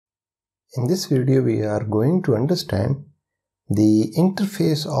In this video, we are going to understand the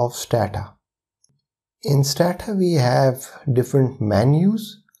interface of Stata. In Stata, we have different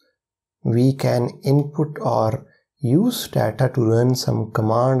menus. We can input or use Stata to run some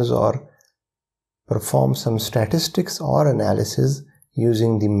commands or perform some statistics or analysis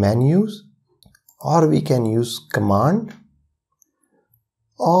using the menus, or we can use command,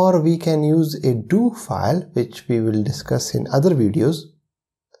 or we can use a do file, which we will discuss in other videos.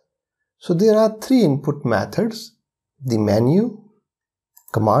 So there are three input methods: the menu,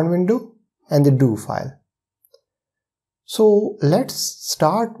 command window, and the do file. So let's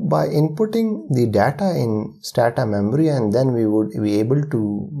start by inputting the data in Stata memory, and then we would be able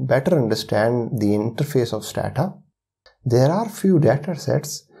to better understand the interface of Stata. There are few data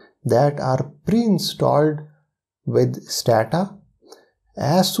sets that are pre-installed with Stata.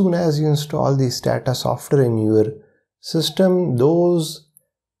 As soon as you install the Stata software in your system, those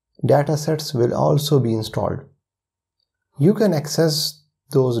datasets will also be installed. You can access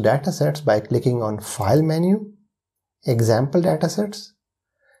those datasets by clicking on File menu, Example datasets,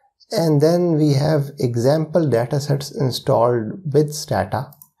 and then we have example datasets installed with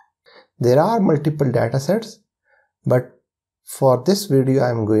Stata. There are multiple datasets, but for this video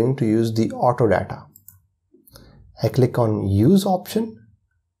I am going to use the auto data. I click on Use option,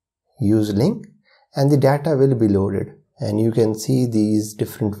 Use link, and the data will be loaded. And you can see these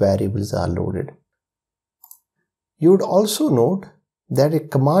different variables are loaded. You would also note that a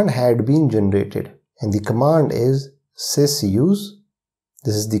command had been generated, and the command is sysuse.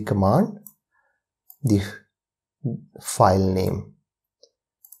 This is the command, the file name.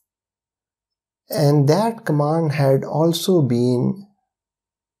 And that command had also been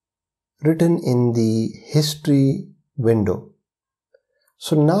written in the history window.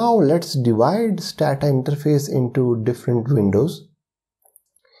 So now let's divide Stata interface into different windows.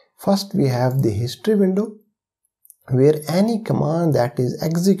 First, we have the history window, where any command that is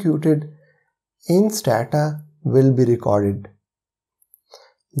executed in Stata will be recorded.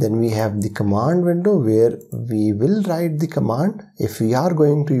 Then we have the command window, where we will write the command if we are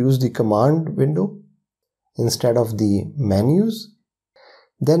going to use the command window instead of the menus.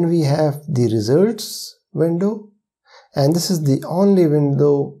 Then we have the results window, and this is the only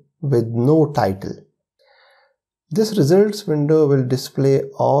window with no title. This results window will display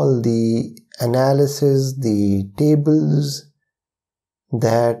all the analysis, the tables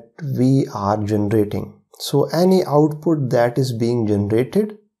that we are generating. So any output that is being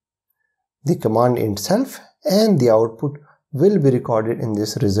generated, the command itself and the output will be recorded in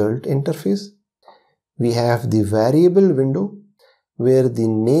this result interface. We have the variable window, where the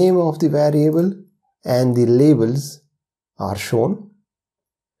name of the variable and the labels are shown.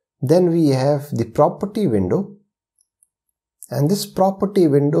 Then we have the property window, and this property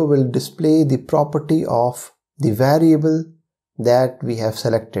window will display the property of the variable that we have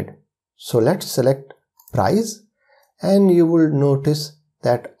selected. So let's select price, and you will notice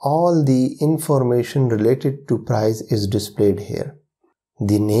that all the information related to price is displayed here.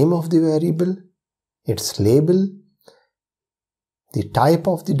 The name of the variable, its label, the type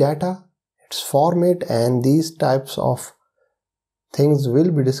of the data, its format, and these types of things will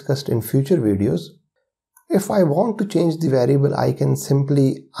be discussed in future videos. If I want to change the variable, I can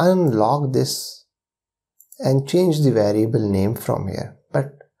simply unlock this and change the variable name from here.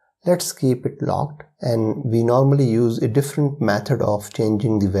 But let's keep it locked, and we normally use a different method of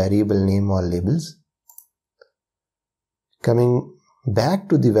changing the variable name or labels. Coming back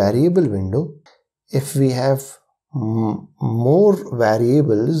to the variable window, if we have more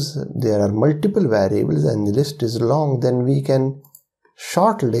variables, there are multiple variables and the list is long, then we can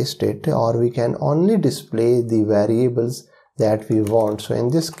shortlist it, or we can only display the variables that we want. So in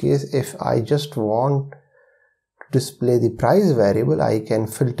this case, if I just want to display the price variable, I can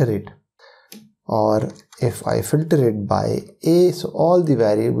filter it, or if I filter it by A, so all the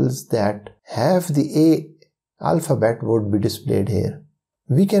variables that have the A alphabet would be displayed here.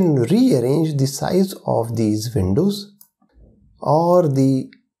 We can rearrange the size of these windows or the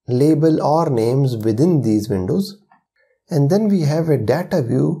label or names within these windows. And then we have a data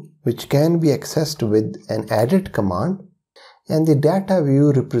view, which can be accessed with an edit command, and the data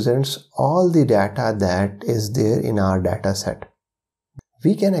view represents all the data that is there in our data set.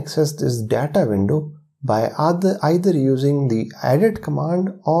 We can access this data window by either using the edit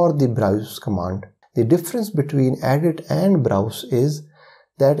command or the browse command. The difference between edit and browse is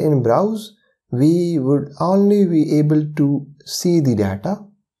that in browse we would only be able to see the data,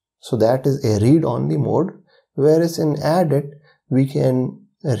 so that is a read-only mode, whereas in edit we can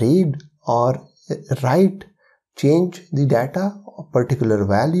read or write, change the data, a particular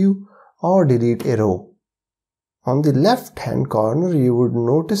value, or delete a row. On the left hand corner you would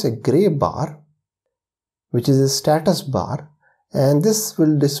notice a gray bar which is a status bar, and this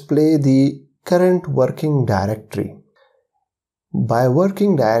will display the current working directory. By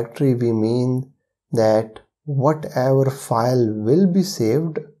working directory we mean that whatever file will be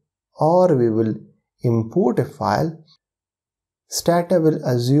saved or we will import a file, Stata will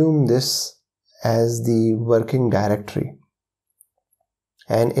assume this as the working directory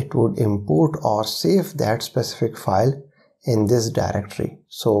and it would import or save that specific file in this directory.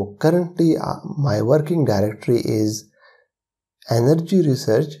 So currently my working directory is energy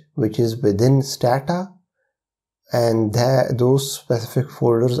research, which is within Stata, and those specific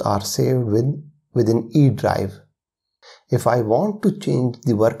folders are saved within E drive. If I want to change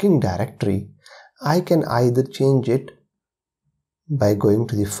the working directory, I can either change it by going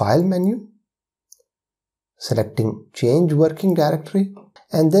to the file menu, selecting change working directory,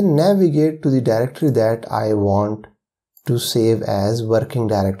 and then navigate to the directory that I want to save as working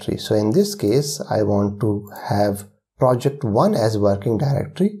directory. So in this case, I want to have project 1 as working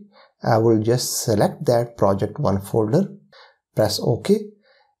directory. I will just select that project 1 folder, press OK,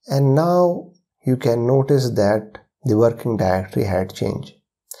 and now you can notice that the working directory had changed.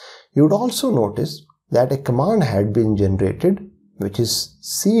 You would also notice that a command had been generated, which is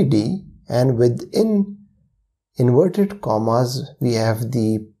cd, and within inverted commas we have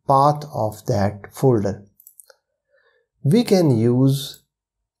the path of that folder. We can use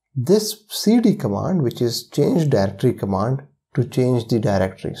this cd command, which is change directory command, to change the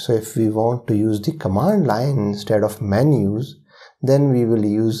directory. So if we want to use the command line instead of menus, then we will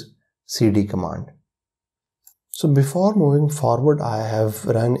use cd command. So before moving forward, I have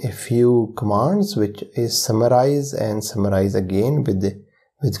run a few commands, which is summarize and summarize again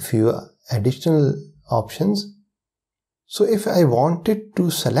with few additional options. So if I wanted to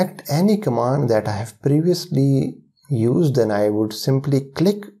select any command that I have previously used, then I would simply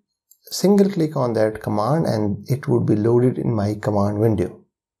single click on that command and it would be loaded in my command window.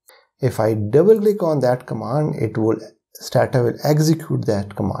 If I double click on that command, Stata will execute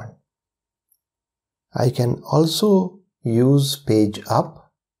that command. I can also use page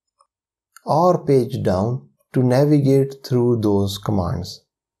up or page down to navigate through those commands.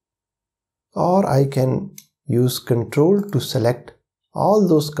 Or I can use Control to select all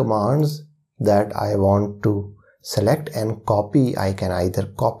those commands that I want to select and copy. I can either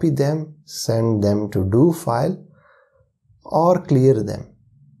copy them, send them to do file, or clear them.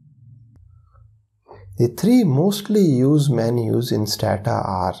 The three mostly used menus in Stata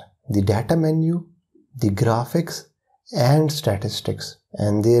are the data menu, the graphics, and statistics,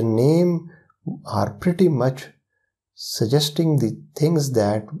 and their name are pretty much suggesting the things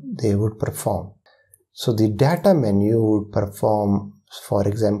that they would perform. So the data menu would perform, for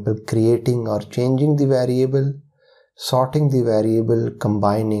example, creating or changing the variable, sorting the variable,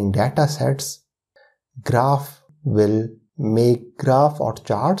 combining data sets. Graph will make graph or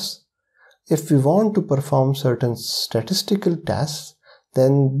charts. If we want to perform certain statistical tests,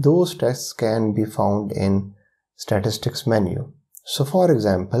 then those tests can be found in statistics menu. So for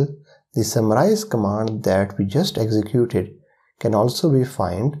example, the summarize command that we just executed can also be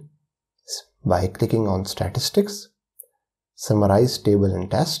found by clicking on statistics, summarize table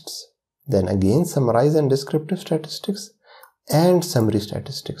and tests, then again summarize and descriptive statistics, and summary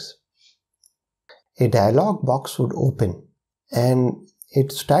statistics. A dialog box would open and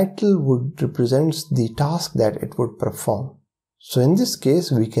its title would represent the task that it would perform. So in this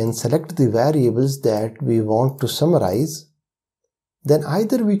case, we can select the variables that we want to summarize. Then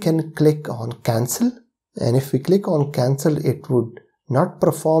either we can click on cancel, and if we click on cancel, it would not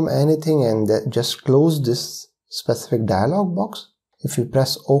perform anything and just close this specific dialog box. If you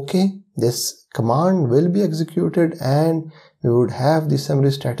press OK, this command will be executed and we would have the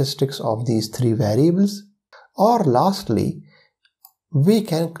summary statistics of these three variables. Or lastly, we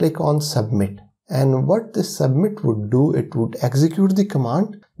can click on submit. And what this submit would do, it would execute the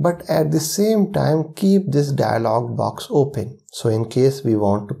command, but at the same time keep this dialog box open. So in case we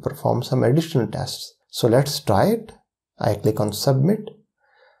want to perform some additional tests. So let's try it. I click on submit.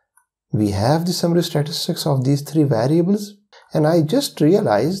 We have the summary statistics of these three variables. And I just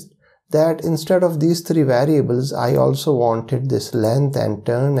realized that instead of these three variables, I also wanted this length and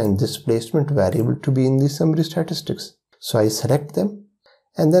turn and displacement variable to be in the summary statistics. So I select them.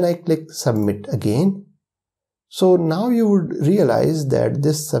 And then I click submit again. So now you would realize that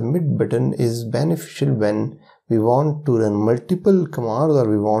this submit button is beneficial when we want to run multiple commands or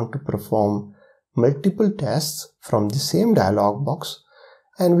we want to perform multiple tests from the same dialog box,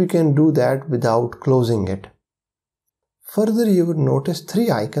 and we can do that without closing it. Further, you would notice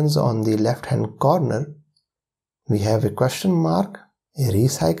 3 icons on the left hand corner. We have a question mark, a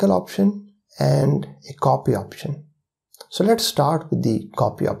recycle option, and a copy option. So let's start with the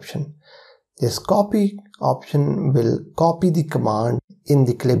copy option. This copy option will copy the command in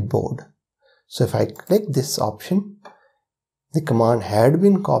the clipboard. So if I click this option, the command had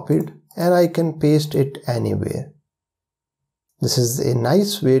been copied and I can paste it anywhere. This is a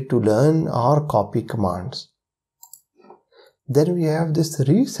nice way to learn or copy commands. Then we have this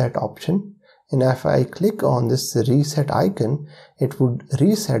reset option, and if I click on this reset icon, it would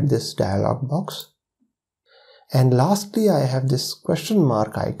reset this dialog box. And lastly, I have this question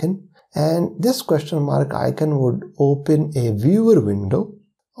mark icon, and this question mark icon would open a viewer window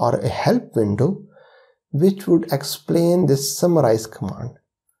or a help window which would explain this summarize command.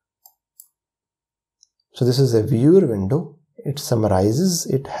 So this is a viewer window. It summarizes,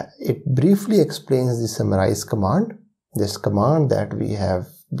 it briefly explains the summarize command, this command that we have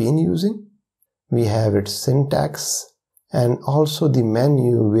been using. We have its syntax and also the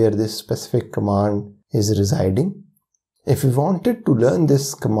menu where this specific command is residing. If we wanted to learn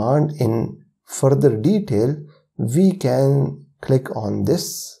this command in further detail, we can click on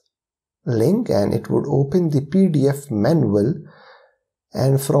this link and it would open the PDF manual,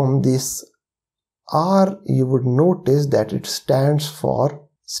 and from this R you would notice that it stands for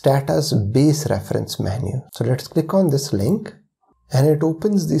Stata's base reference menu. So let's click on this link and it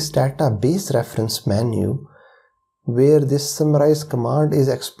opens the Stata base reference menu where this summarize command is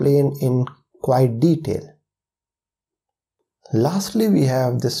explained in quite detail. Lastly, we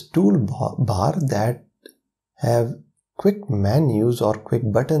have this toolbar that have quick menus or quick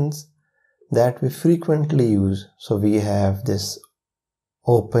buttons that we frequently use. So we have this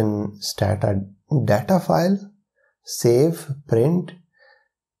open Stata data file, save, print.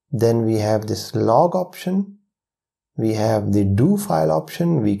 Then we have this log option. We have the do file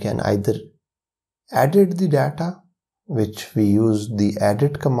option. We can either edit the data, which we use the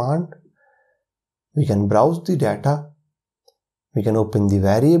edit command. We can browse the data. We can open the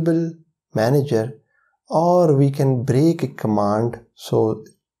variable manager, or we can break a command. So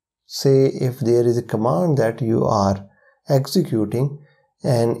say if there is a command that you are executing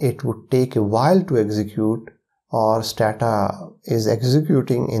and it would take a while to execute, or Stata is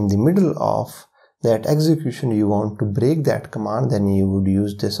executing in the middle of that execution, you want to break that command, then you would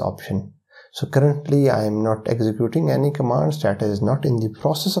use this option. So currently I am not executing any command. Stata is not in the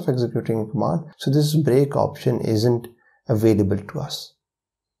process of executing a command. So this break option isn't available to us.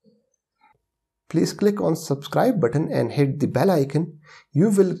 Please click on subscribe button and hit the bell icon.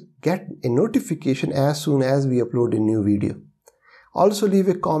 You will get a notification as soon as we upload a new video. Also leave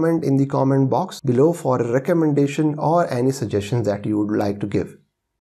a comment in the comment box below for a recommendation or any suggestions that you would like to give.